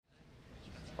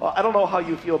Well, I don't know how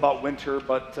you feel about winter,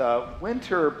 but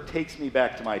winter takes me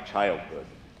back to my childhood.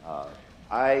 Uh,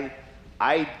 I,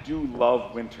 I do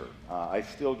love winter. I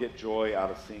still get joy out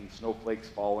of seeing snowflakes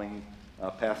falling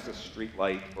past a street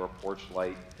light or a porch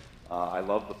light. I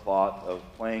love the thought of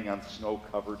playing on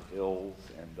snow-covered hills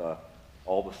and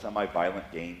all the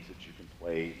semi-violent games that you can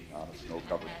play on a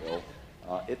snow-covered hill.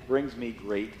 It brings me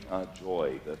great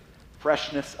joy. The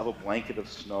freshness of a blanket of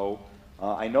snow.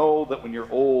 I know that when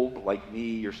you're old, like me,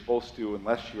 you're supposed to,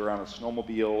 unless you're on a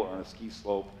snowmobile or on a ski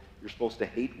slope, you're supposed to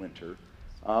hate winter.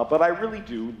 But I really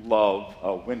do love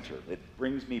winter. It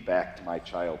brings me back to my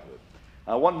childhood.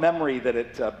 One memory that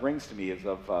it brings to me is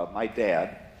of my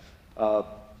dad. Actually,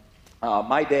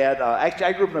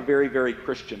 I grew up in a very, very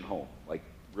Christian home, like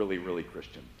really, really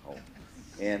Christian home.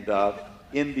 And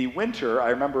in the winter, I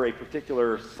remember a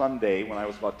particular Sunday when I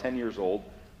was about 10 years old,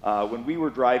 when we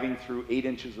were driving through 8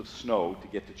 inches of snow to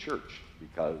get to church,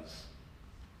 because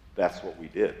that's what we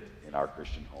did in our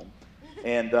Christian home.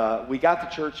 And we got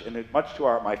to church, and much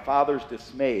to my father's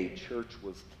dismay, church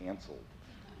was canceled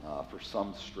for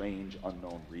some strange,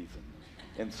 unknown reason.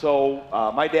 And so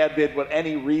my dad did what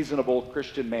any reasonable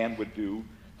Christian man would do.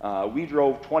 We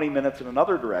drove 20 minutes in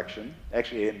another direction,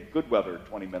 actually in good weather,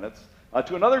 20 minutes,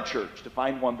 to another church to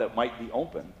find one that might be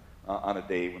open on a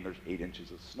day when there's 8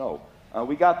 inches of snow.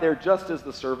 We got there just as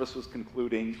the service was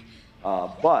concluding,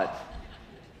 but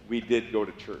we did go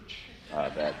to church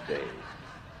that day.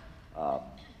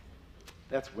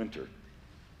 That's winter.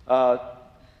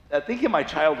 Thinking of my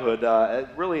childhood,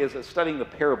 really as studying the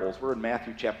parables, we're in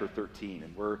Matthew chapter 13,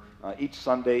 and we're each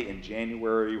Sunday in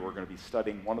January, we're going to be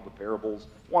studying one of the parables,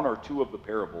 one or two of the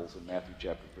parables in Matthew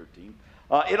chapter 13.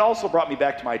 It also brought me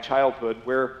back to my childhood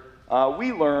where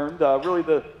we learned really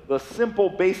the simple,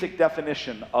 basic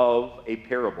definition of a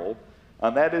parable.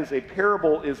 And that is, a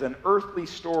parable is an earthly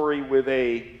story with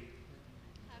a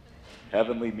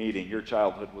heavenly meaning. Your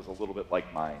childhood was a little bit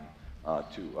like mine,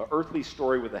 too. An earthly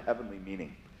story with a heavenly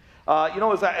meaning.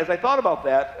 As I thought about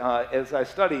that, as I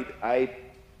studied, I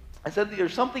said that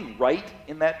there's something right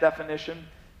in that definition,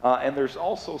 and there's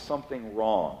also something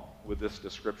wrong with this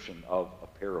description of a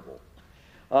parable.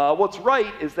 What's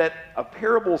right is that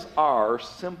parables are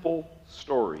simple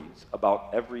stories about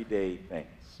everyday things.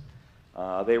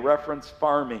 They reference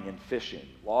farming and fishing,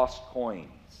 lost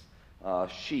coins,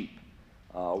 sheep,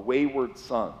 wayward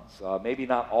sons. Maybe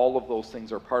not all of those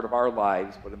things are part of our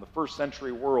lives, but in the first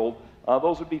century world,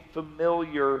 those would be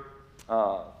familiar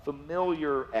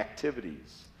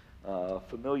activities,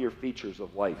 familiar features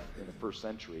of life in the first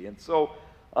century. And so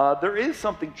there is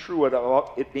something true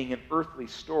about it being an earthly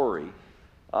story.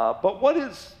 But what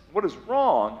is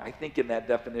wrong, I think, in that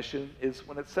definition is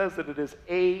when it says that it is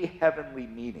a heavenly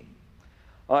meaning.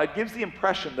 It gives the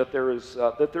impression that there is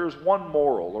one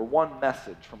moral or one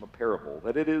message from a parable,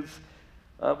 that it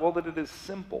is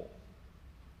simple.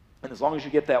 And as long as you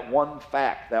get that one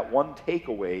fact, that one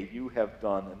takeaway, you have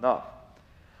done enough.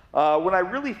 When I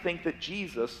really think that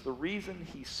Jesus, the reason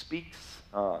he speaks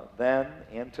then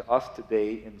and to us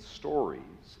today in stories,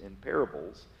 in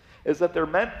parables, is that they're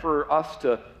meant for us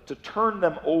to turn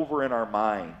them over in our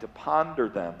mind, to ponder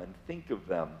them and think of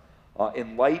them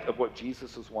in light of what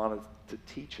Jesus has wanted to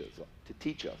teach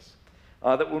us.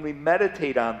 That when we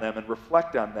meditate on them and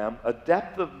reflect on them, a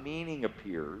depth of meaning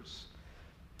appears,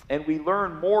 and we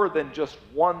learn more than just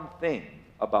one thing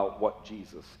about what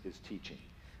Jesus is teaching.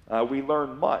 We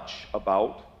learn much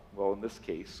about, well, in this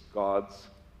case, God's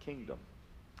kingdom.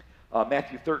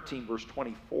 Matthew 13, verse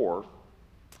 24,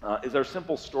 is our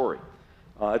simple story.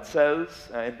 It says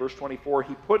in verse 24,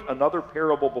 he put another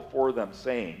parable before them,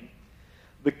 saying,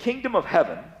 the kingdom of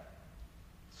heaven,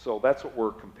 so that's what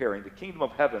we're comparing, the kingdom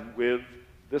of heaven with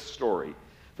this story.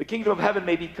 The kingdom of heaven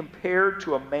may be compared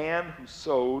to a man who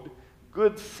sowed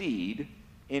good seed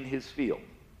in his field.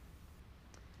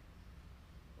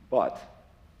 But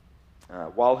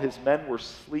while his men were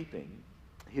sleeping,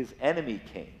 his enemy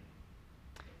came,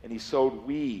 and he sowed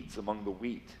weeds among the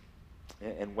wheat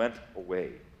and went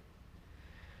away.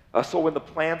 So when the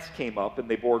plants came up and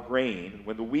they bore grain, and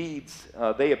when the weeds,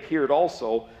 they appeared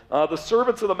also, the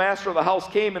servants of the master of the house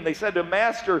came and they said to him,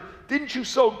 Master, didn't you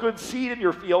sow good seed in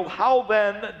your field? How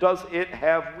then does it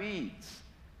have weeds?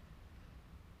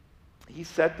 He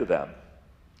said to them,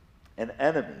 an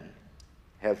enemy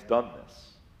has done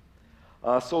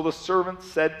this. So the servants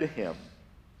said to him,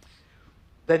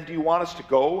 then do you want us to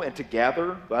go and to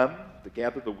gather them, to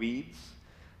gather the weeds?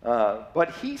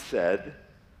 But he said,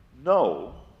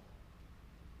 no,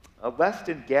 lest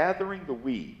in gathering the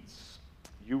weeds,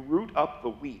 you root up the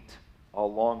wheat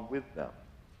along with them.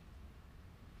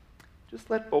 Just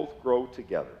let both grow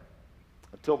together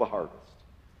until the harvest.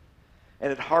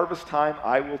 And at harvest time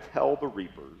I will tell the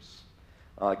reapers,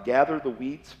 gather the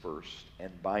weeds first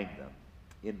and bind them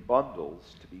in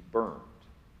bundles to be burned,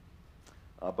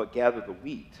 but gather the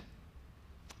wheat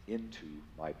into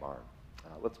my barn.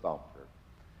 Let's bow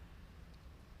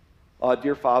in prayer.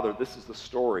 Dear Father, this is the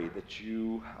story that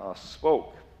you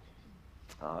spoke.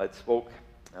 You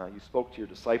spoke to your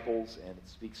disciples, and it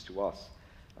speaks to us.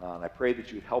 And I pray that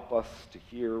you would help us to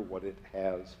hear what it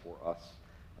has for us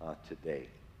today.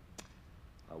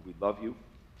 We love you,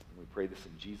 and we pray this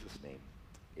in Jesus' name.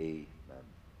 Amen.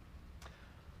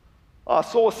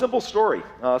 So a simple story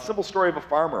of a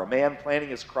farmer, a man planting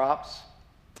his crops,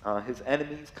 his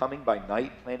enemies coming by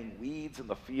night, planting weeds in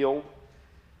the field.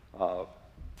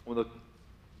 When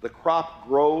the crop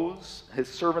grows, his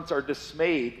servants are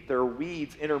dismayed that there are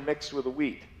weeds intermixed with the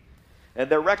wheat. And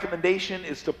their recommendation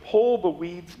is to pull the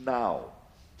weeds now.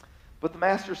 But the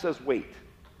master says, wait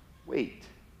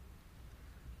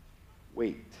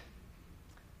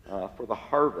for the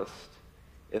harvest,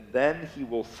 and then he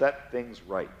will set things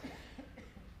right.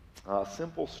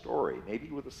 Simple story, maybe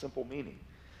with a simple meaning.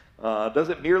 Does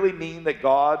it merely mean that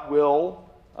God will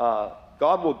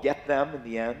get them in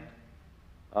the end?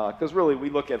 Because really, we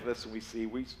look at this and we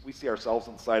see ourselves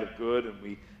on the side of good, and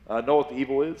we know what the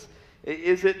evil is.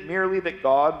 Is it merely that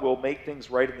God will make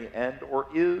things right in the end, or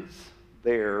is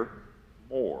there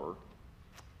more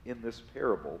in this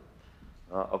parable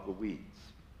of the weeds?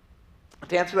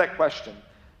 To answer that question,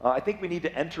 I think we need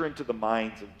to enter into the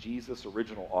minds of Jesus'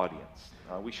 original audience.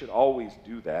 We should always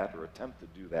do that, or attempt to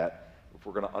do that, if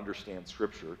we're going to understand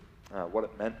Scripture, what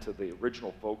it meant to the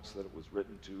original folks that it was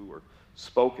written to or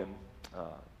spoken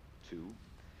to.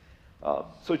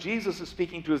 So Jesus is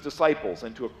speaking to his disciples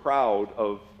and to a crowd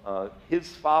of his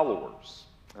followers.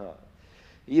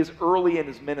 He is early in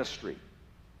his ministry,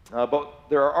 but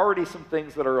there are already some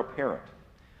things that are apparent.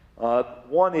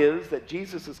 One is that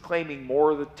Jesus is claiming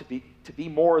to be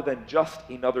more than just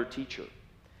another teacher.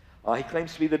 He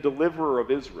claims to be the deliverer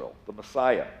of Israel, the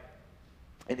Messiah.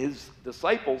 And his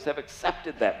disciples have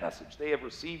accepted that message. They have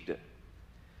received it.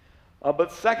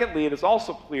 But secondly, it is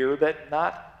also clear that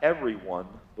not everyone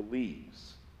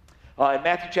believes. In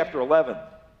Matthew chapter 11,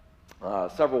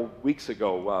 several weeks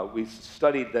ago, we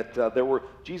studied that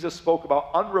Jesus spoke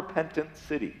about unrepentant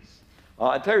cities,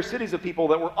 entire cities of people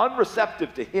that were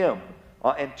unreceptive to him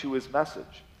and to his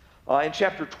message. In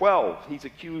chapter 12, he's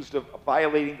accused of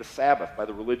violating the Sabbath by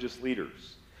the religious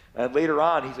leaders. And later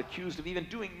on, he's accused of even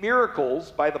doing miracles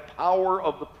by the power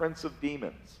of the prince of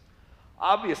demons.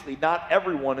 Obviously, not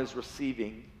everyone is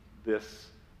receiving this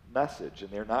message,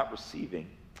 and they're not receiving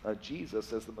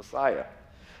Jesus as the Messiah.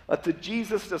 To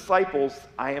Jesus' disciples,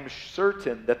 I am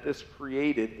certain that this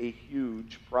created a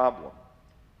huge problem.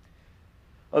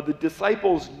 The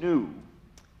disciples knew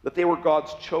that they were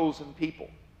God's chosen people.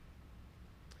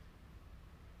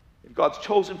 And God's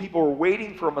chosen people were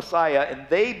waiting for a Messiah, and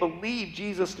they believed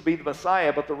Jesus to be the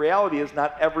Messiah, but the reality is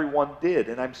not everyone did.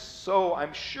 And I'm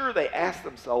sure they asked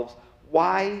themselves,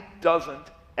 why doesn't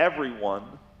everyone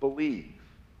believe?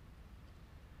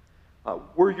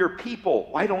 We're your people.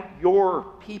 Why don't your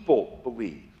people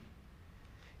believe?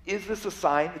 Is this a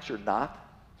sign that you're not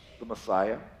the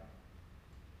Messiah?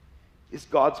 Is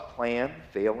God's plan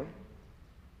failing?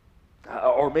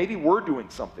 Or maybe we're doing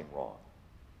something wrong.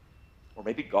 Or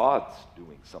maybe God's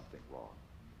doing something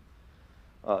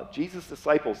wrong. Jesus'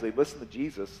 disciples, they listen to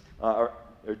Jesus, or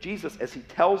Jesus, as he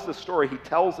tells the story, he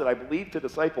tells it, I believe, to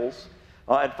disciples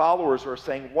and followers who are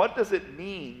saying, what does it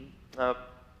mean,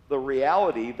 the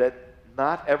reality that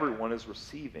not everyone is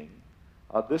receiving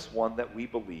this one that we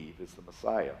believe is the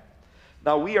Messiah?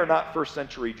 Now, we are not first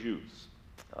century Jews,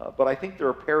 but I think there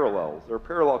are parallels. There are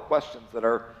parallel questions that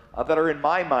are in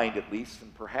my mind at least,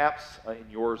 and perhaps in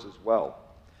yours as well.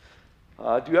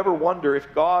 Do you ever wonder,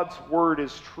 if God's word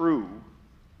is true,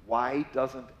 why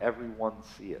doesn't everyone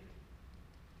see it?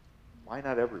 Why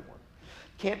not everyone?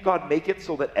 Can't God make it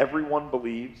so that everyone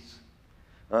believes?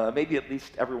 Maybe at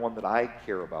least everyone that I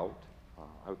care about.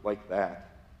 I would like that.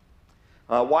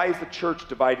 Why is the church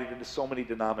divided into so many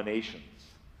denominations?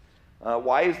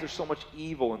 Why is there so much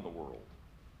evil in the world?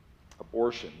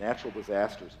 Abortion, natural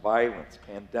disasters, violence,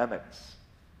 pandemics.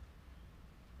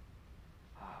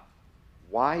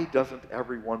 Why doesn't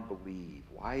everyone believe?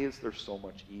 Why is there so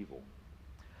much evil?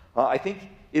 I think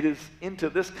it is into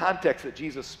this context that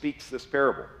Jesus speaks this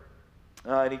parable.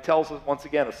 And he tells us, once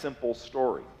again, a simple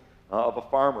story of a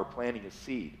farmer planting his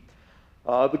seed.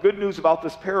 The good news about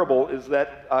this parable is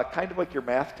that, kind of like your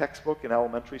math textbook in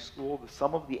elementary school,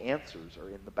 some of the answers are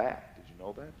in the back. Did you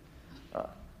know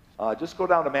that? Just go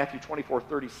down to Matthew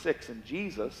 24:36, and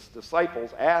Jesus'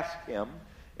 disciples asked him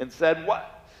and said,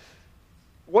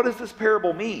 what does this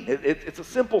parable mean? It's a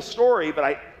simple story,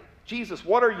 but Jesus,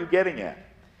 what are you getting at?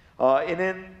 And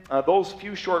in those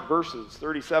few short verses,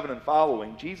 37 and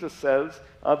following, Jesus says,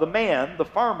 the man, the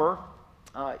farmer,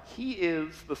 he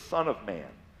is the Son of Man.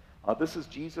 This is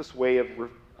Jesus' way of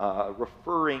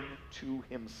referring to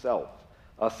himself,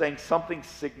 saying something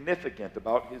significant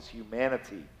about his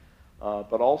humanity,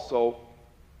 but also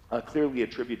clearly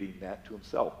attributing that to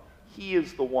himself. He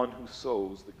is the one who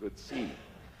sows the good seed.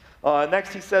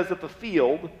 Next, he says that the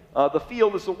field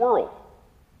is the world.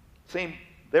 Same,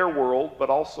 their world, but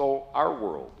also our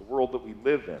world, the world that we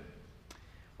live in.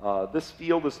 This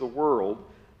field is the world,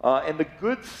 and the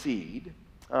good seed,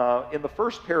 in the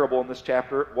first parable in this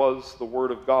chapter, was the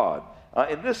Word of God.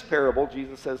 In this parable,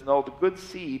 Jesus says, no, the good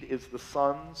seed is the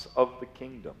sons of the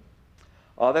kingdom.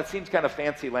 That seems kind of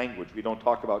fancy language. We don't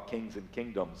talk about kings and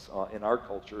kingdoms in our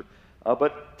culture.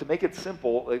 But to make it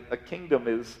simple, a kingdom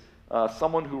is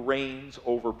someone who reigns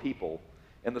over people.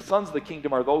 And the sons of the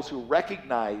kingdom are those who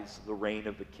recognize the reign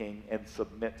of the king and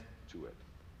submit to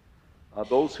it.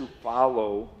 Those who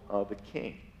follow the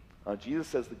king. Jesus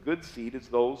says the good seed is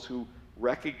those who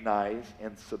recognize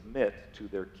and submit to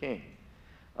their king.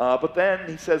 But then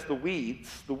he says the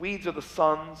weeds are the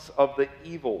sons of the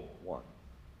evil one.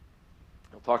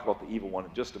 We'll talk about the evil one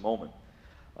in just a moment.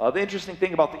 The interesting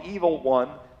thing about the evil one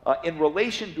in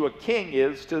relation to a king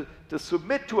is to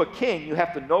submit to a king, you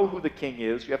have to know who the king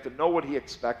is, you have to know what he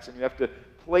expects, and you have to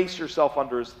place yourself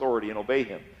under his authority and obey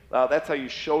him. That's how you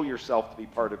show yourself to be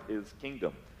part of his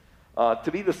kingdom.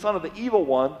 To be the son of the evil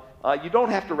one, you don't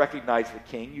have to recognize the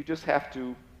king, you just have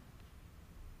to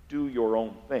do your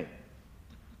own thing.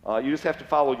 You just have to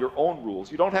follow your own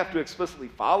rules. You don't have to explicitly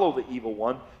follow the evil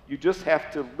one, you just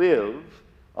have to live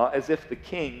as if the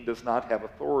king does not have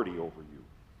authority over you.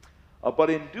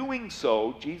 But in doing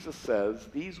so, Jesus says,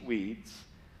 these weeds,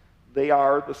 they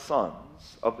are the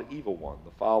sons of the evil one,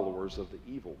 the followers of the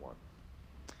evil one.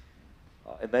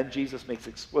 And then Jesus makes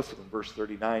explicit in verse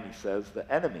 39, he says, the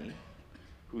enemy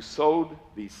who sowed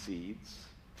these seeds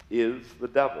is the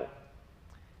devil,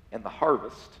 and the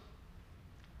harvest,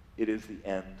 it is the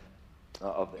end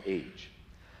of the age.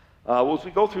 Well, as we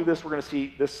go through this, we're going to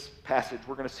see this passage.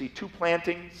 We're going to see two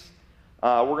plantings,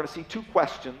 we're going to see two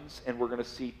questions, and we're going to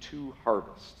see two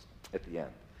harvests at the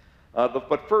end.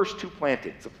 But first, two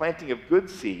plantings. A planting of good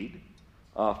seed,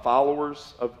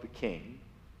 followers of the king,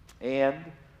 and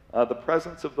the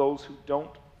presence of those who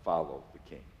don't follow the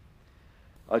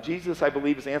king. Jesus, I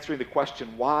believe, is answering the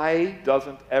question, why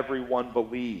doesn't everyone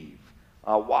believe?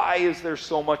 Why is there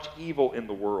so much evil in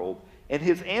the world? And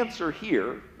his answer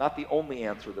here, not the only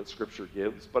answer that Scripture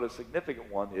gives, but a significant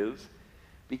one, is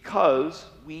because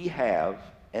we have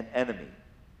an enemy.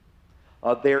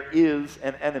 There is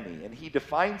an enemy, and he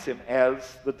defines him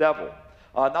as the devil.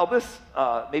 Now this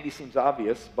maybe seems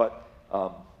obvious, but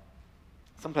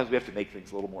sometimes we have to make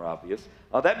things a little more obvious.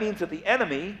 That means that the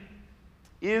enemy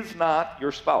is not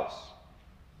your spouse.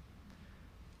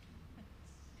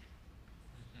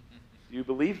 Do you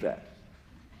believe that?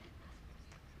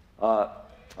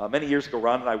 Many years ago,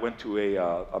 Ron and I went to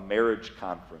a marriage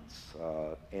conference,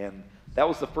 and that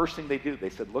was the first thing they do. They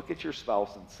said, look at your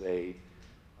spouse and say,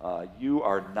 you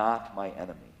are not my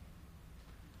enemy.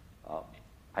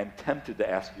 I'm tempted to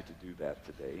ask you to do that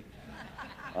today,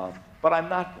 but I'm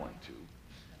not going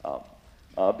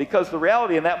to. Because the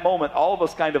reality in that moment, all of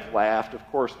us kind of laughed. Of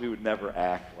course, we would never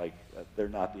act like they're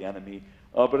not the enemy.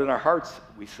 But in our hearts,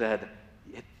 we said,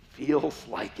 it feels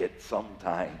like it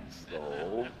sometimes,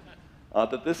 though.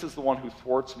 That this is the one who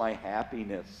thwarts my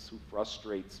happiness, who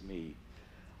frustrates me.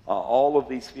 All of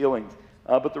these feelings.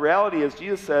 But the reality is,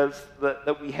 Jesus says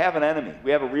that we have an enemy.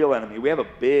 We have a real enemy. We have a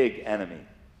big enemy.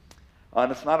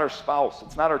 And it's not our spouse.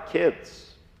 It's not our kids.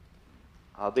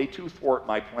 They too thwart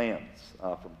my plans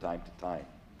from time to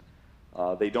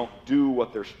time. They don't do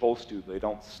what they're supposed to. They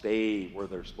don't stay where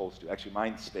they're supposed to. Actually,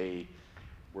 mine stay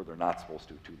where they're not supposed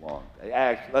to too long.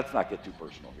 Let's not get too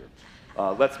personal here.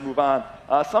 Let's move on.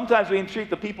 Sometimes we entreat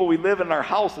the people we live in our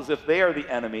house as if they are the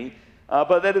enemy,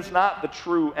 but that is not the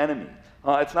true enemy.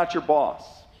 It's not your boss.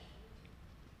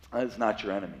 It's not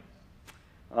your enemy.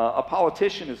 A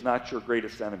politician is not your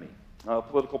greatest enemy. A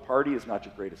political party is not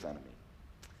your greatest enemy.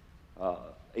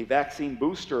 A vaccine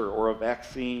booster or a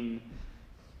vaccine,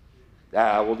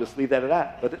 we'll just leave that at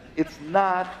that. But it's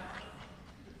not,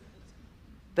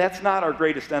 that's not our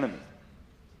greatest enemy.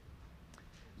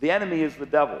 The enemy is the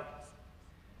devil.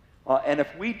 And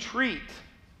if we treat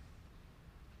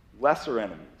lesser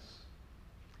enemies,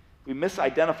 we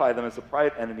misidentify them as a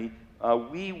private enemy,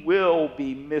 we will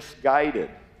be misguided.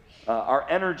 Our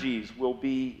energies will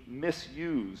be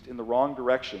misused in the wrong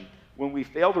direction when we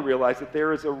fail to realize that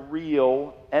there is a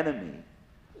real enemy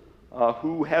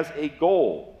who has a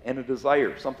goal and a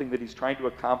desire, something that he's trying to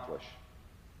accomplish,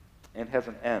 and has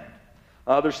an end.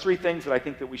 There's three things that I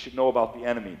think that we should know about the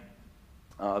enemy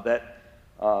that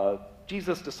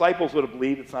Jesus' disciples would have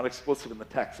believed. It's not explicit in the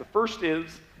text. The first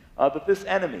is that this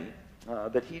enemy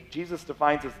that Jesus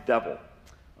defines as devil.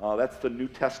 That's the New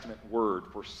Testament word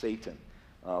for Satan.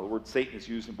 The word Satan is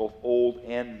used in both Old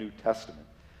and New Testament.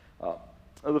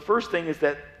 The first thing is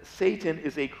that Satan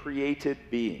is a created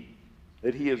being,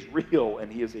 that he is real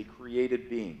and he is a created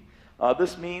being.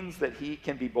 This means that he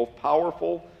can be both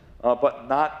powerful but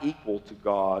not equal to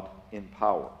God in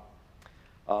power.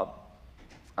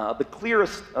 The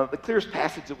clearest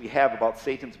passage that we have about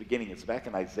Satan's beginning is back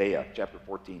in Isaiah chapter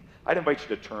 14. I'd invite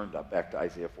you to turn back to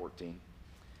Isaiah 14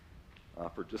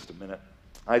 for just a minute.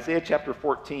 Isaiah chapter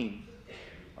 14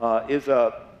 is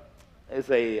a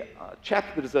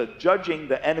chapter that is judging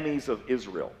the enemies of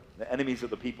Israel, the enemies of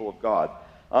the people of God.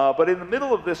 But in the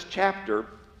middle of this chapter,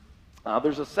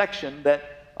 there's a section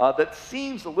that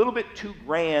seems a little bit too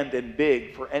grand and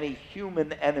big for any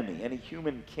human enemy, any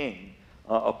human king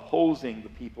opposing the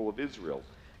people of Israel.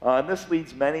 And this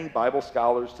leads many Bible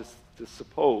scholars to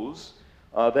suppose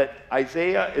that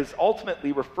Isaiah is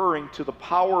ultimately referring to the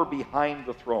power behind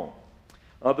the throne,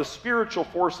 the spiritual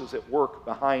forces at work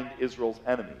behind Israel's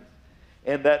enemies,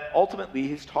 and that ultimately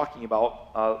he's talking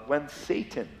about when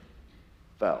Satan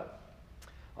fell.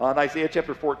 In Isaiah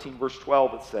chapter 14, verse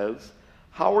 12, it says,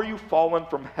 "How are you fallen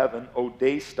from heaven, O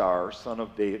day star, son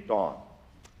of the dawn?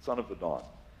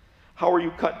 How are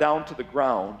you cut down to the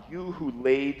ground, you who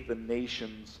laid the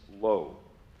nations low?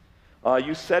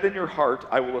 You said in your heart,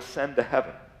 I will ascend to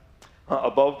heaven,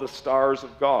 above the stars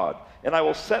of God, and I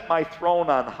will set my throne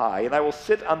on high, and I will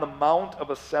sit on the mount of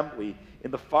assembly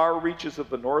in the far reaches of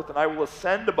the north, and I will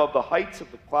ascend above the heights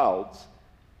of the clouds.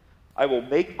 I will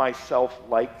make myself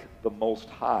like the Most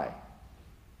High."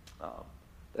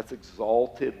 That's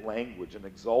exalted language, an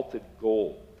exalted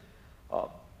goal.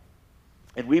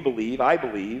 And I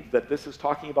believe, that this is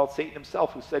talking about Satan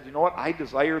himself, who said, you know what, I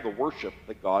desire the worship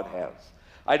that God has.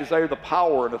 I desire the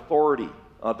power and authority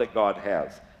that God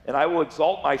has. And I will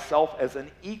exalt myself as an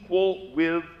equal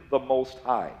with the Most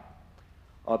High.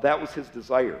 That was his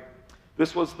desire.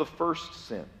 This was the first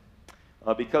sin.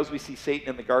 Because we see Satan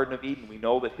in the Garden of Eden, we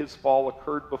know that his fall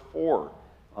occurred before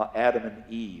Adam and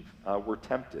Eve were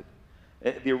tempted.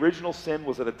 The original sin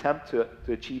was an attempt to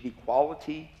achieve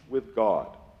equality with God.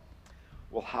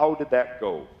 Well, how did that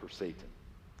go for Satan?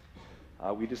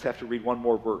 We just have to read one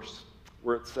more verse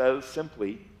where it says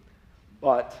simply,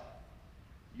 "But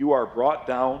you are brought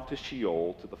down to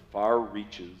Sheol, to the far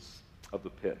reaches of the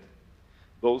pit.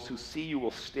 Those who see you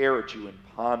will stare at you and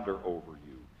ponder over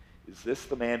you. Is this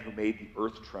the man who made the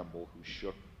earth tremble, who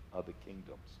shook the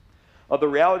kingdoms?" The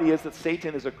reality is that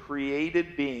Satan is a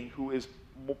created being who is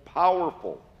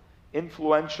powerful,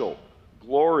 influential,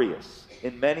 glorious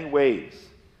in many ways.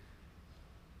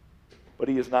 But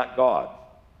he is not God.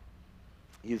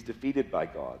 He is defeated by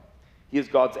God. He is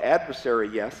God's adversary,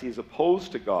 yes. He is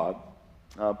opposed to God,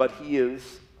 but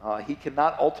he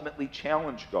cannot ultimately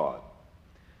challenge God.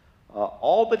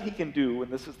 All that he can do,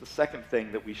 and this is the second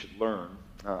thing that we should learn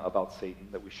about Satan,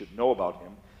 that we should know about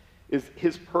him, is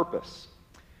his purpose.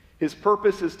 His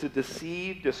purpose is to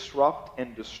deceive, disrupt,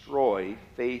 and destroy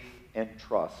faith and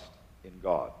trust in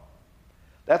God.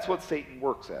 That's what Satan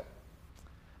works at.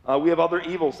 We have other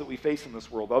evils that we face in this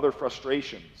world, other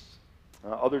frustrations,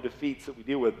 other defeats that we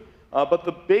deal with. But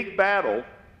the big battle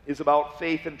is about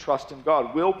faith and trust in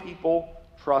God. Will people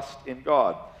trust in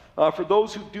God? For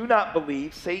those who do not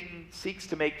believe, Satan seeks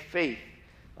to make faith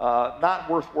not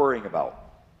worth worrying about.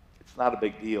 It's not a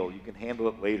big deal. You can handle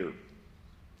it later.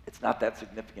 It's not that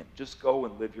significant. Just go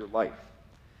and live your life.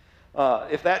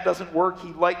 If that doesn't work,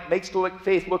 he makes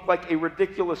faith look like a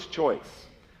ridiculous choice.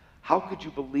 How could you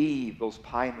believe those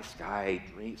pie-in-the-sky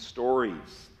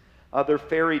stories? They're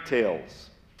fairy tales.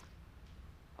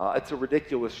 It's a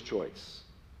ridiculous choice.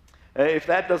 If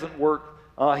that doesn't work,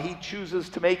 he chooses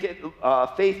to make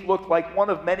faith look like one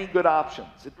of many good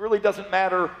options. It really doesn't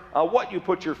matter what you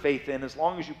put your faith in, as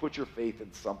long as you put your faith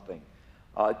in something.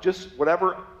 Just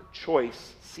whatever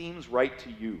choice seems right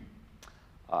to you,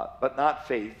 but not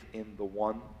faith in the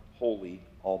one holy,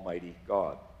 almighty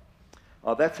God.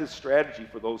 That's his strategy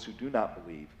for those who do not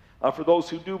believe. For those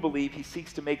who do believe, he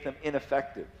seeks to make them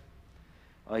ineffective.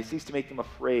 He seeks to make them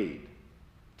afraid.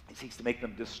 He seeks to make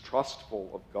them distrustful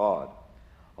of God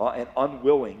and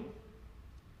unwilling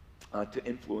to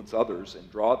influence others and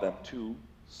draw them to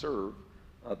serve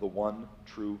the one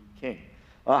true King.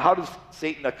 How does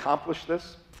Satan accomplish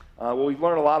this? Well, we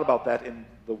learn a lot about that in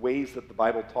the ways that the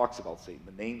Bible talks about Satan,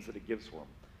 the names that it gives for him.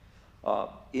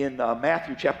 In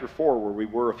Matthew chapter 4, where we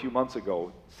were a few months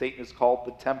ago, Satan is called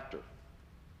the tempter.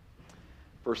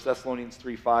 1 Thessalonians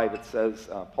 3:5, it says,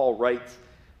 Paul writes,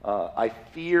 I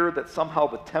fear that somehow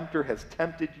the tempter has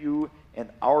tempted you and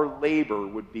our labor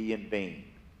would be in vain.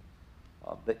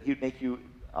 That he'd make you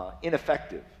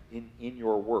ineffective in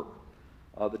your work.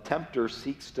 The tempter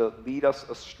seeks to lead us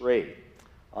astray,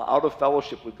 out of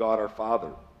fellowship with God our Father,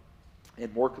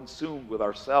 and more consumed with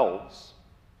ourselves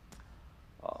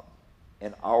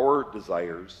and our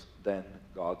desires than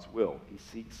God's will.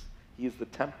 He is the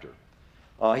tempter.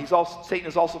 Satan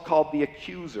is also called the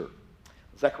accuser.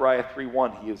 Zechariah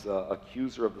 3:1, he is an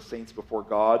accuser of the saints before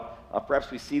God.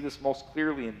 Perhaps we see this most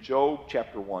clearly in Job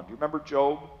chapter 1. Do you remember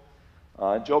Job?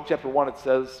 In Job chapter 1 it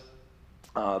says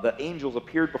that angels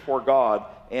appeared before God,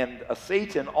 and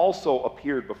Satan also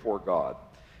appeared before God.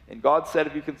 And God said,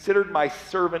 have you considered my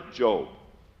servant Job,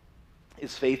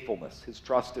 his faithfulness, his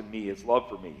trust in me, his love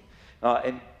for me?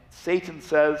 And Satan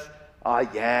says,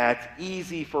 yeah, it's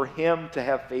easy for him to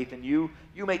have faith in you.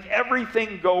 You make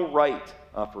everything go right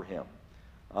for him.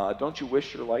 Don't you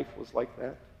wish your life was like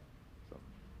that?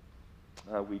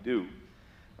 We do.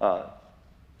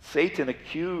 Satan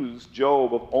accused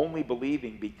Job of only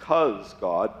believing because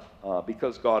God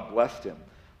blessed him.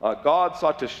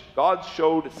 God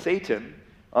showed Satan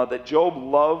that Job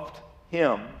loved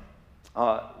him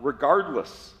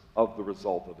regardless of the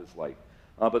result of his life.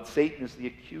 But Satan is the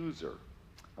accuser.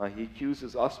 He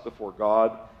accuses us before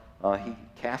God. He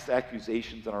casts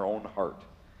accusations in our own heart.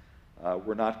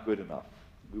 We're not good enough.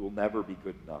 We will never be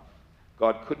good enough.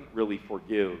 God couldn't really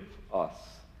forgive us.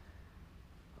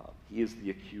 He is the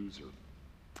accuser.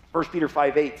 1 Peter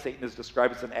 5:8, Satan is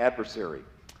described as an adversary.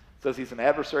 It says he's an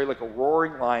adversary like a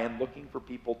roaring lion looking for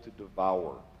people to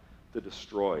devour, to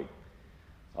destroy.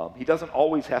 He doesn't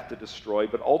always have to destroy,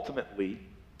 but ultimately,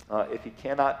 if he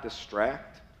cannot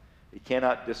distract, he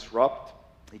cannot disrupt,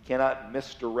 he cannot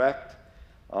misdirect,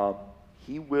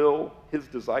 his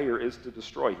desire is to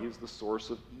destroy. He is the source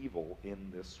of evil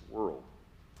in this world.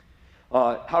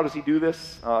 How does he do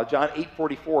this? John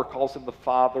 8:44 calls him the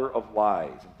father of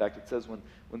lies. In fact, it says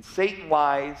when Satan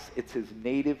lies, it's his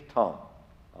native tongue.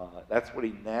 That's what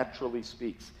he naturally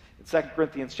speaks. In 2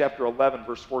 Corinthians chapter 11,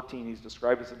 verse 14, he's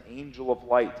described as an angel of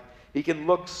light. He can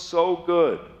look so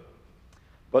good,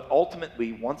 but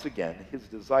ultimately, once again, his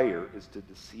desire is to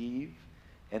deceive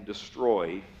and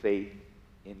destroy faith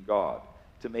in God,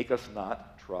 to make us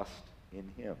not trust in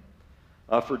him.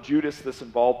 For Judas, this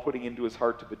involved putting into his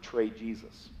heart to betray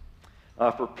Jesus.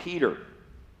 For Peter,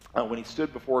 when he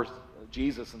stood before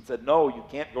Jesus and said, no, you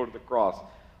can't go to the cross,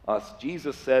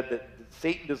 Jesus said that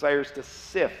Satan desires to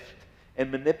sift and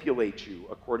manipulate you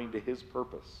according to his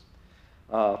purpose.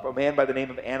 For a man by the name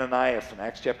of Ananias in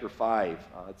Acts chapter 5,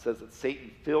 it says that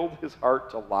Satan filled his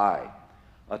heart to lie,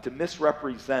 to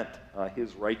misrepresent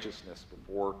his righteousness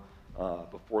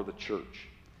before the church.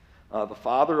 The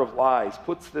father of lies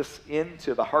puts this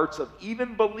into the hearts of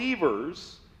even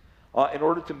believers in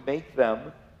order to make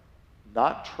them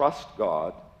not trust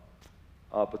God,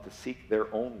 but to seek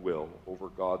their own will over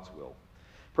God's will.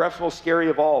 Perhaps most scary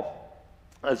of all,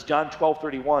 as John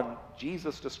 12:31,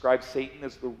 Jesus describes Satan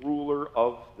as the ruler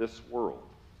of this world.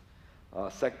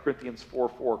 2 Corinthians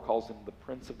 4:4 calls him the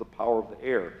prince of the power of the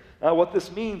air. Now, what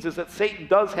this means is that Satan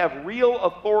does have real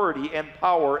authority and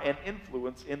power and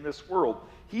influence in this world.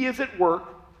 He is at work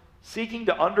seeking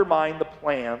to undermine the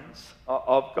plans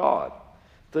of God,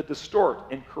 to distort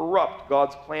and corrupt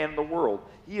God's plan in the world.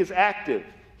 He is active.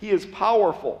 He is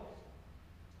powerful.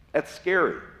 That's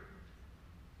scary.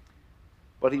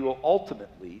 But he will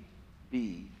ultimately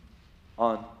be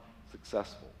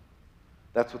unsuccessful.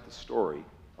 That's what the story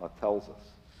tells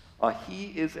us. He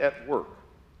is at work.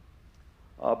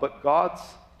 But God's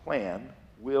plan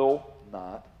will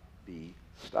not be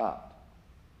stopped.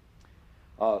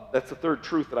 That's the third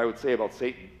truth that I would say about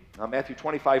Satan. Matthew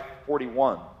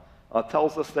 25:41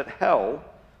 tells us that hell,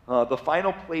 the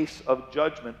final place of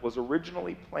judgment, was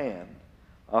originally planned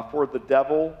for the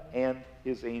devil and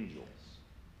his angels.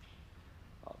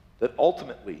 That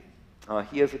ultimately,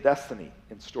 he has a destiny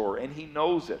in store, and he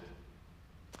knows it.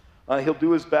 He'll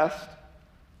do his best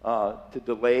to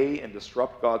delay and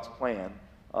disrupt God's plan,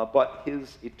 but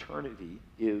his eternity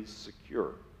is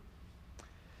secure.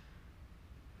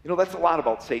 You know, that's a lot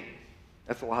about Satan.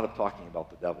 That's a lot of talking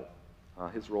about the devil.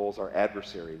 His role as our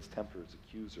adversary, his tempter, his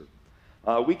accuser.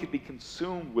 We could be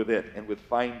consumed with it and with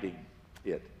finding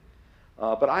it.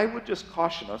 But I would just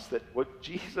caution us that what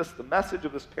Jesus, the message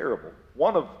of this parable,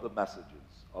 one of the messages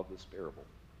of this parable,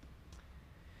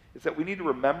 is that we need to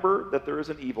remember that there is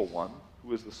an evil one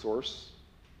who is the source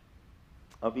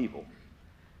of evil.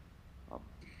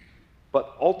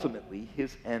 But ultimately,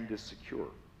 his end is secure.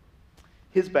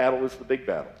 His battle is the big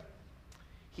battle.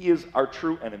 He is our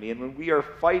true enemy, and when we are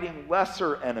fighting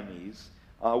lesser enemies,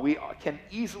 we can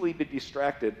easily be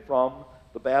distracted from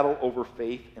the battle over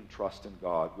faith and trust in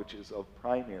God, which is of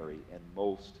primary and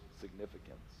most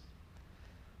significance.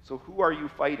 So who are you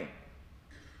fighting?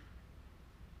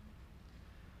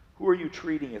 Who are you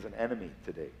treating as an enemy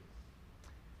today?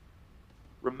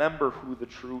 Remember who the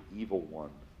true evil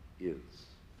one is,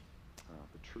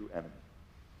 the true enemy.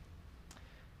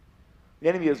 The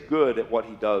enemy is good at what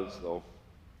he does, though.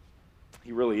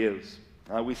 He really is.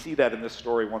 We see that in this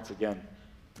story once again.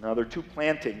 Now, there are two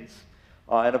plantings,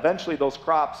 and eventually those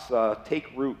crops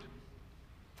take root,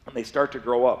 and they start to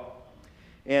grow up.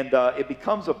 And it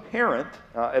becomes apparent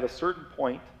at a certain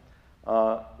point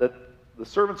that the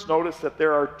servants notice that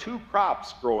there are two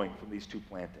crops growing from these two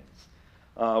plantings.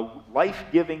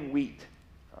 Life-giving wheat,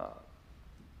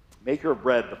 maker of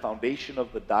bread, the foundation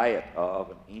of the diet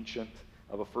of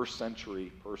a first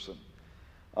century person.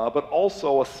 But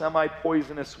also a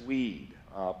semi-poisonous weed,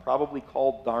 probably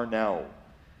called darnel.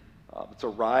 It's a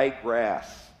rye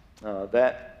grass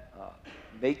that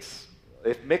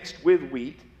if mixed with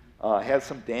wheat, has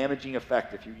some damaging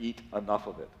effect if you eat enough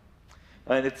of it.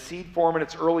 In its seed form and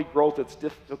its early growth, it's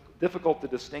difficult to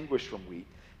distinguish from wheat.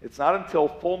 It's not until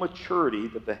full maturity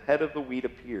that the head of the wheat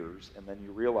appears, and then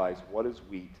you realize what is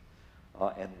wheat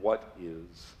and what is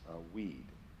weed.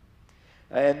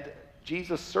 And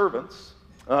Jesus' servants,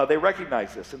 they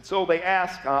recognize this, and so they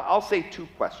ask, I'll say two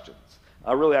questions.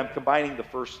 Really, I'm combining the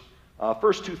first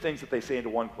two things that they say into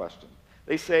one question.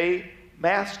 They say,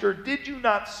 Master, did you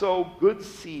not sow good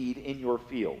seed in your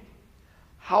field?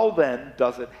 How then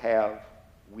does it have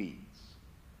weeds?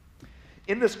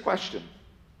 In this question,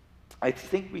 I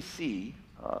think we see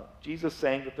Jesus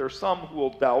saying that there are some who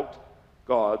will doubt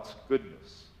God's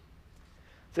goodness.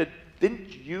 He said,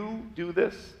 didn't you do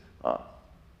this?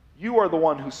 You are the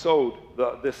one who sowed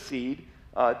this seed.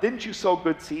 Didn't you sow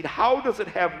good seed? How does it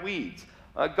have weeds?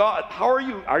 God, how are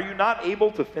you? Are you not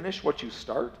able to finish what you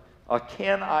start?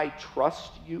 Can I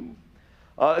trust you?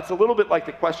 It's a little bit like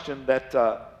the question that,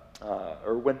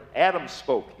 or when Adam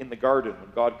spoke in the garden,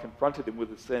 when God confronted him with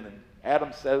his sin, and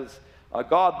Adam says,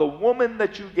 God, the woman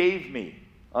that you gave me,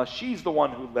 she's the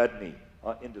one who led me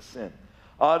into sin.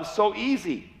 It's so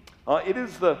easy. It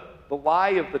is the lie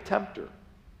of the tempter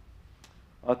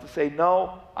to say,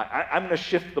 no, I'm going to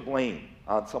shift the blame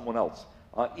on someone else,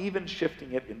 even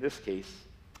shifting it, in this case,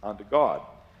 onto God.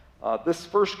 This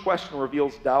first question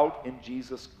reveals doubt in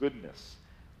Jesus' goodness,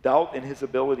 doubt in his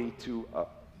ability to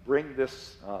bring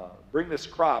this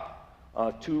crop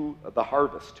to the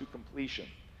harvest, to completion.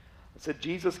 I said,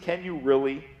 Jesus, did you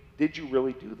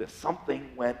really do this? Something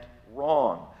went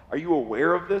wrong. Are you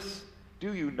aware of this?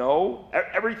 Do you know?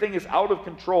 Everything is out of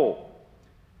control.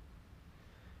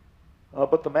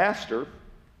 But the master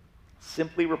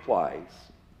simply replies,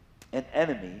 an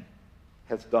enemy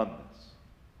has done this.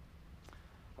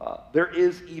 There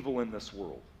is evil in this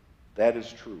world. That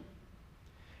is true.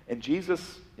 And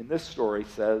Jesus, in this story,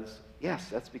 says, yes,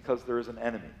 that's because there is an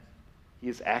enemy. He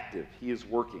is active. He is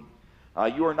working.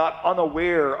 You are not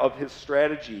unaware of his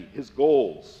strategy, his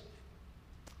goals.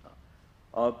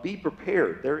 Be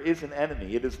prepared. There is an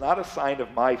enemy. It is not a sign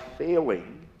of my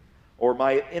failing or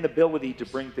my inability to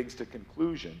bring things to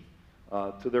conclusion,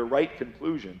 to their right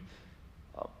conclusion.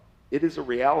 It is a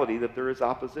reality that there is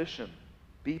opposition.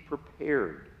 Be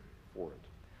prepared for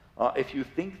it. If you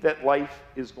think that life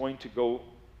is going to go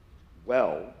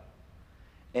well,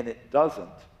 and it doesn't,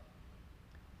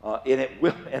 and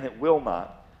it will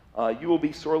not, you will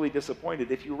be sorely disappointed.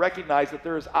 If you recognize that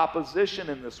there is opposition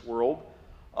in this world,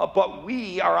 but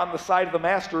we are on the side of the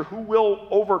Master who will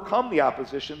overcome the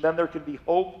opposition, then there can be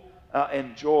hope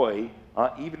and joy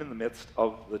even in the midst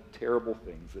of the terrible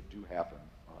things that do happen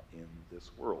in this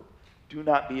world. Do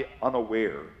not be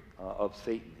unaware of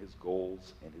Satan, his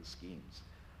goals, and his schemes.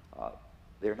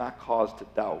 They're not cause to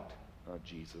doubt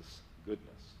Jesus' goodness.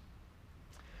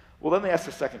 Well, then they ask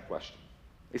the second question.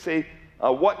 They say,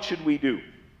 what should we do?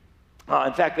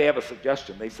 In fact, they have a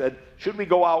suggestion. They said, should we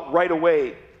go out right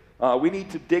away? We need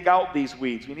to dig out these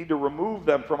weeds. We need to remove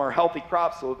them from our healthy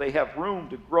crops so that they have room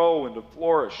to grow and to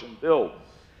flourish and build.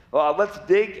 Let's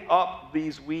dig up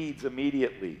these weeds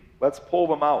immediately. Let's pull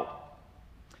them out.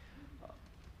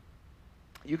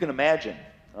 You can imagine,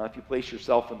 if you place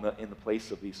yourself in the place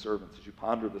of these servants, as you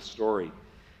ponder the story,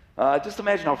 just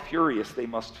imagine how furious they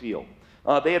must feel.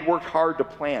 They had worked hard to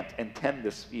plant and tend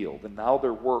this field, and now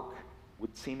their work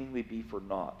would seemingly be for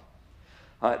naught.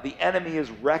 The enemy is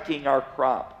wrecking our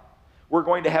crop. we're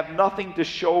going to have nothing to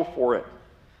show for it.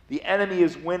 The enemy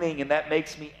is winning, and that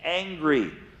makes me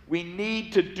angry. We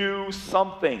need to do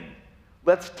something.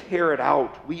 Let's tear it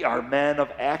out. We are men of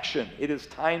action. It is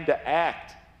time to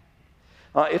act.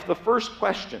 If the first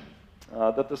question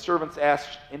that the servants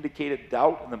asked indicated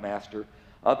doubt in the master,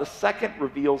 the second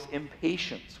reveals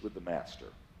impatience with the master,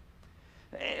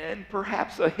 and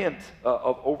perhaps a hint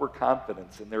of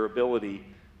overconfidence in their ability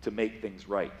to make things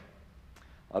right.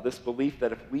 This belief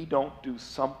that if we don't do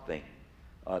something,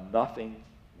 nothing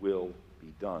will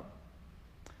be done.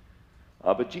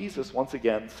 But Jesus, once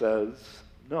again, says,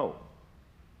 no.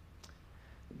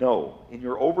 No. In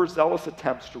your overzealous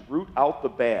attempts to root out the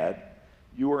bad,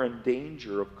 you are in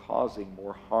danger of causing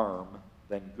more harm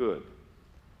than good.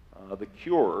 The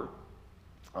cure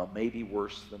may be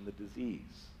worse than the disease.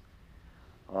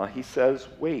 He says,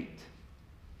 wait.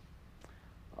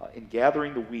 In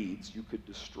gathering the weeds, you could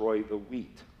destroy the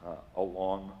wheat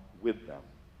along with them.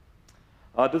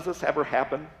 Does this ever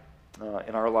happen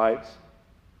in our lives?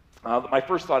 My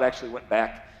first thought actually went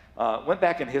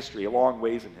back in history, a long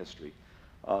ways in history.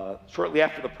 Shortly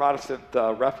after the Protestant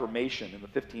Reformation in the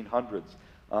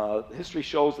 1500s, history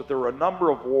shows that there were a number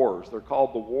of wars. They're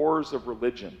called the Wars of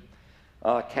Religion.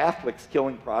 Catholics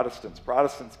killing Protestants,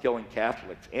 Protestants killing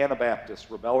Catholics,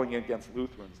 Anabaptists rebelling against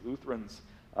Lutherans.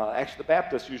 Actually, the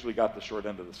Baptists usually got the short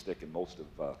end of the stick in most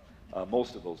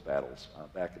of those battles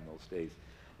back in those days.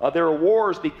 There were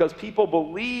wars because people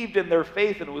believed in their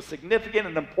faith and it was significant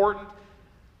and important,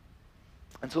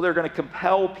 and so they're going to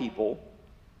compel people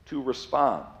to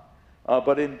respond.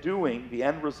 But in doing, the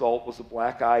end result was a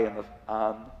black eye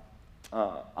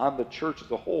on the church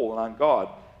as a whole and on God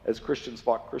as Christians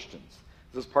fought Christians.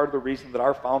 This is part of the reason that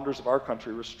our founders of our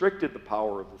country restricted the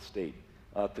power of the state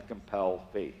to compel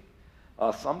faith.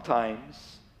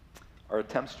 Sometimes our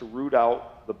attempts to root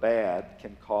out the bad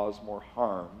can cause more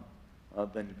harm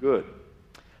than good.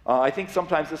 I think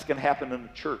sometimes this can happen in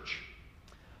a church.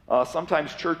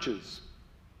 Sometimes churches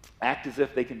act as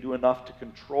if they can do enough to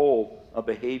control a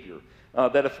behavior.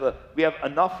 That if we have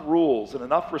enough rules and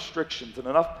enough restrictions and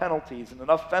enough penalties and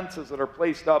enough fences that are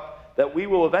placed up, that we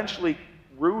will eventually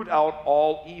root out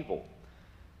all evil.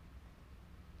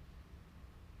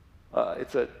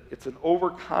 It's an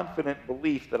overconfident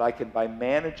belief that I can, by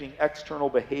managing external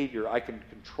behavior, I can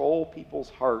control people's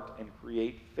heart and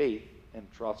create faith and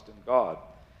trust in God.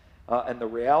 And the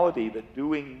reality that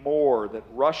doing more, that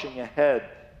rushing ahead,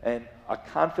 and a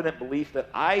confident belief that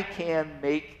I can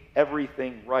make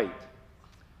everything right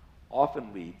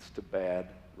often leads to bad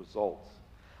results.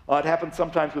 It happens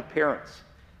sometimes with parents.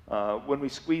 When we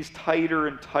squeeze tighter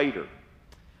and tighter,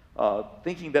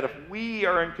 thinking that if we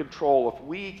are in control, if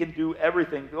we can do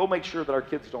everything, we'll make sure that our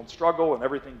kids don't struggle and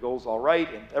everything goes all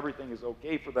right and everything is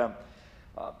okay for them.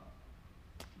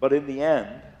 But in the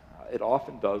end, it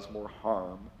often does more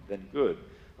harm than good.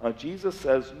 Jesus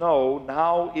says, no,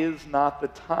 now is not the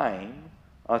time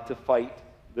to fight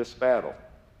this battle.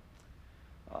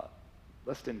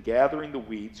 Lest in gathering the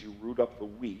weeds, you root up the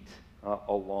wheat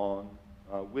along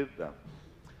with them.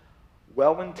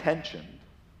 Well-intentioned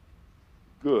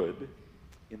good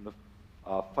in the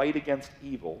fight against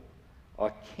evil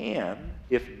can,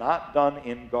 if not done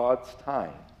in God's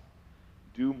time,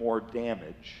 do more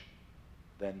damage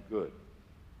than good.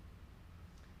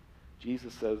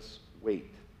 Jesus says, wait.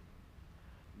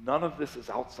 None of this is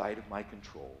outside of my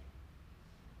control.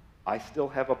 I still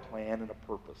have a plan and a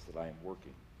purpose that I am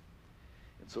working.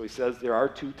 And so he says there are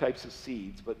two types of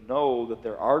seeds, but know that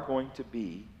there are going to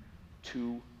be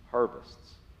two harvests.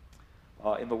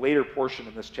 In the later portion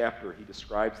in this chapter, he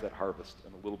describes that harvest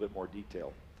in a little bit more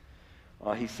detail.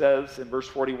 He says in verse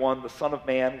 41, the Son of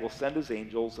Man will send his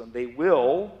angels, and they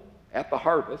will, at the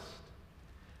harvest,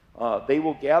 they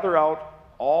will gather out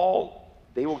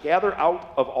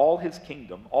of all his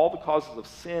kingdom all the causes of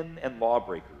sin and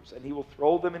lawbreakers, and he will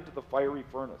throw them into the fiery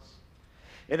furnace.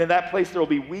 And in that place there will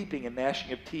be weeping and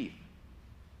gnashing of teeth.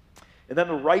 And then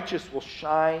the righteous will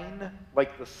shine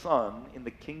like the sun in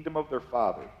the kingdom of their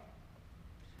Father.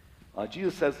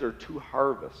 Jesus says there are two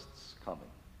harvests coming.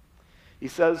 He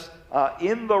says,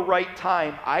 in the right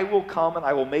time, I will come and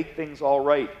I will make things all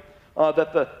right.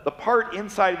 That the part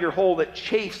inside of your whole that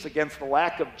chafes against the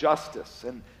lack of justice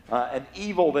and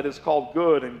evil that is called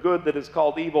good and good that is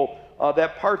called evil,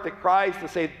 that part that cries to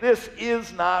say, this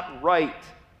is not right.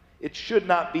 It should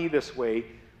not be this way.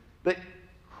 That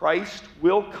Christ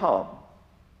will come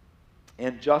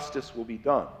and justice will be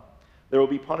done. There will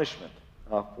be punishment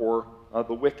for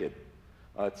the wicked,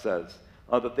 it says.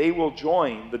 That they will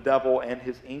join the devil and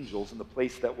his angels in the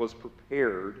place that was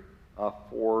prepared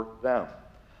for them.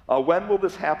 When will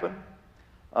this happen?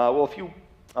 Well,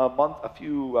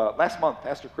 last month,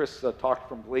 Pastor Chris talked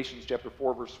from Galatians chapter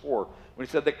 4, verse 4, when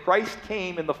he said that Christ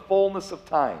came in the fullness of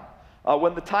time,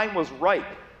 when the time was ripe.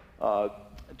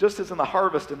 Just as in the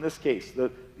harvest in this case,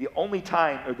 the only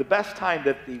time, or the best time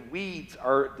that the weeds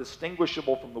are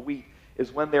distinguishable from the wheat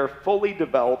is when they're fully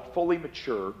developed, fully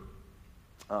mature,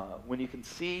 when you can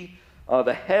see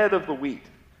the head of the wheat.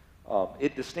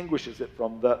 It distinguishes it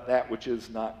from that which is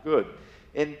not good.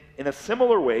 In a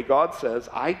similar way, God says,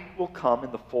 I will come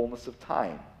in the fullness of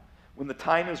time, when the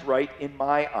time is right in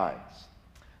my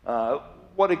eyes.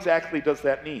 What exactly does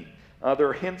that mean? There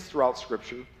are hints throughout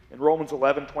Scripture. In Romans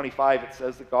 11:25, it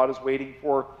says that God is waiting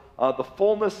for the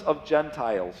fullness of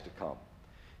Gentiles to come.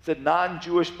 It said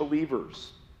non-Jewish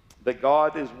believers, that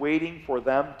God is waiting for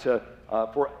them to,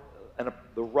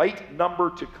 the right number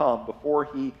to come before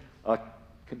he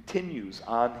continues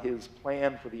on his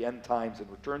plan for the end times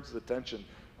and returns his attention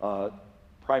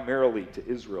primarily to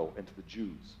Israel and to the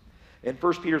Jews. In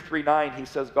 1 Peter 3:9, he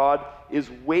says God is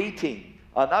waiting,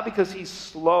 not because he's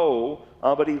slow,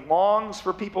 but he longs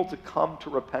for people to come to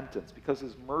repentance because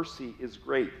his mercy is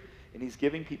great, and he's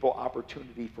giving people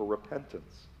opportunity for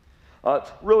repentance.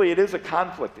 Really, it is a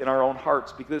conflict in our own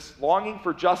hearts because longing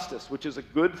for justice, which is a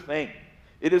good thing,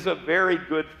 it is a very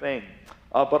good thing,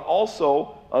 but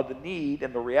also the need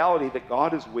and the reality that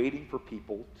God is waiting for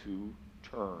people to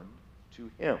turn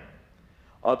to him.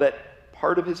 That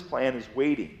part of his plan is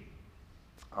waiting.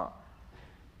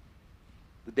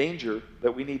 The danger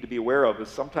that we need to be aware of is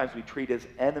sometimes we treat as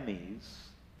enemies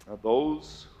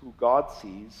those who God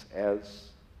sees as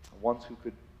ones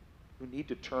who need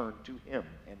to turn to him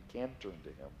and can turn to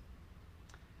him.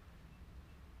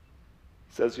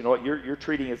 He says, you know what,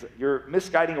 you're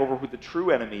misguiding over who the true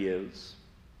enemy is,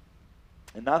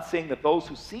 and not saying that those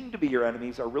who seem to be your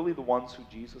enemies are really the ones who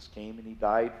Jesus came and he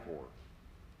died for,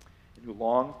 and he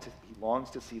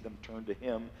longs to see them turn to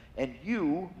him, and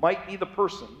you might be the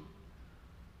person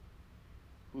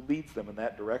who leads them in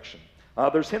that direction.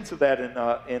 There's hints of that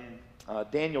in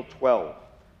Daniel 12.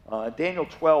 Daniel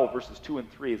 12, verses 2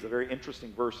 and 3 is a very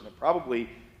interesting verse, and it probably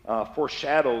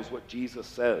foreshadows what Jesus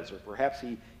says, or perhaps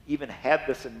he even had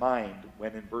this in mind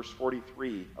when in verse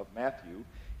 43 of Matthew,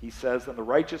 he says, "And the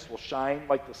righteous will shine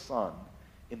like the sun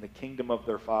in the kingdom of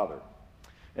their Father."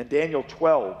 In Daniel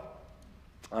 12,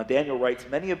 Daniel writes,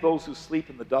 "Many of those who sleep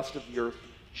in the dust of the earth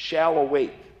shall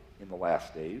awake in the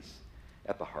last days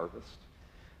at the harvest.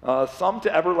 Some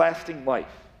to everlasting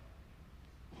life,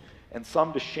 and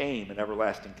some to shame and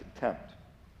everlasting contempt.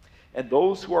 And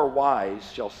those who are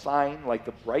wise shall shine like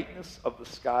the brightness of the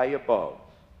sky above.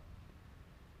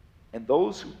 And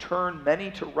those who turn many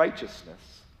to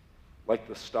righteousness like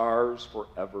the stars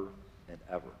forever and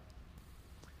ever."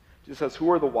 Jesus says, who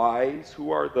are the wise?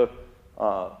 Who are the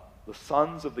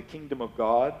sons of the kingdom of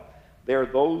God? They are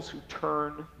those who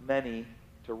turn many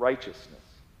to righteousness.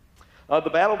 The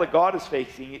battle that God is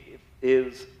fighting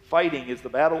is the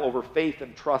battle over faith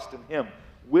and trust in him.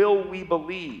 Will we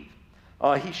believe?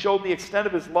 He showed the extent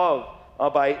of his love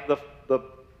by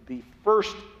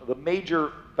the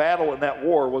major battle in that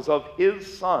war was of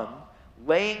his son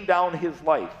laying down his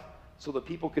life so that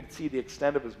people could see the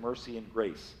extent of his mercy and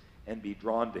grace and be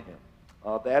drawn to him.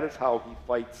 That is how he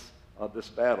fights this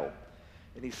battle.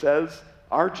 And he says,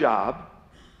 our job,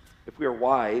 if we are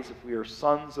wise, if we are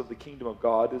sons of the kingdom of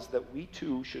God, is that we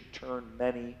too should turn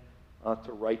many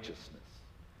to righteousness,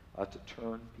 to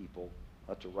turn people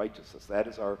to righteousness. That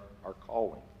is our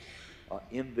calling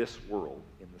in this world,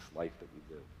 in this life that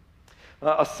we live.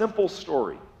 A simple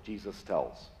story Jesus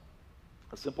tells,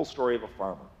 a simple story of a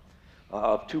farmer,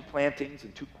 of 2 plantings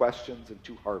and 2 questions and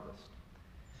 2 harvests.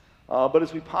 But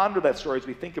as we ponder that story, as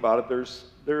we think about it,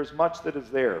 there's much that is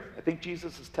there. I think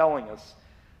Jesus is telling us,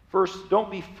 first,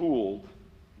 don't be fooled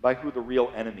by who the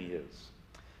real enemy is.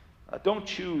 Don't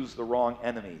choose the wrong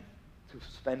enemy to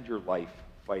spend your life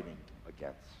fighting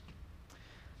against.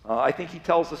 I think he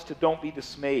tells us to don't be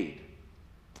dismayed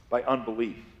by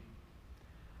unbelief.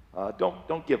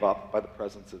 Don't give up by the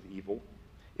presence of evil.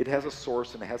 It has a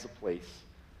source and it has a place,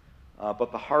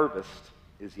 but the harvest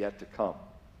is yet to come.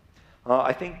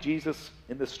 I think Jesus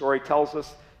in this story tells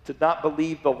us to not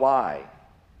believe the lie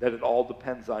that it all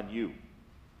depends on you.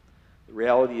 The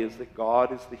reality is that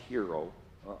God is the hero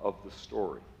of the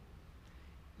story.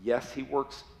 Yes, he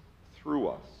works through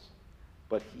us,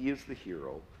 but he is the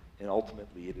hero, and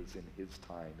ultimately it is in his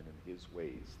time and in his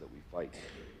ways that we fight.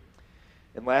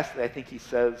 And lastly, I think he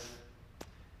says,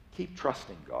 keep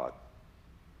trusting God.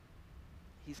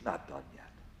 He's not done yet.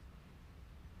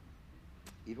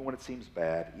 Even when it seems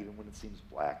bad, even when it seems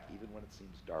black, even when it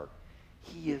seems dark,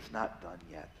 he is not done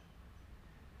yet.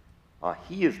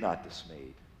 He is not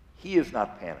dismayed. He is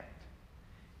not panicked.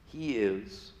 He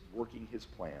is working his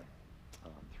plan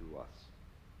through us.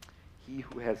 He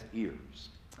who has ears,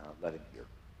 let him hear.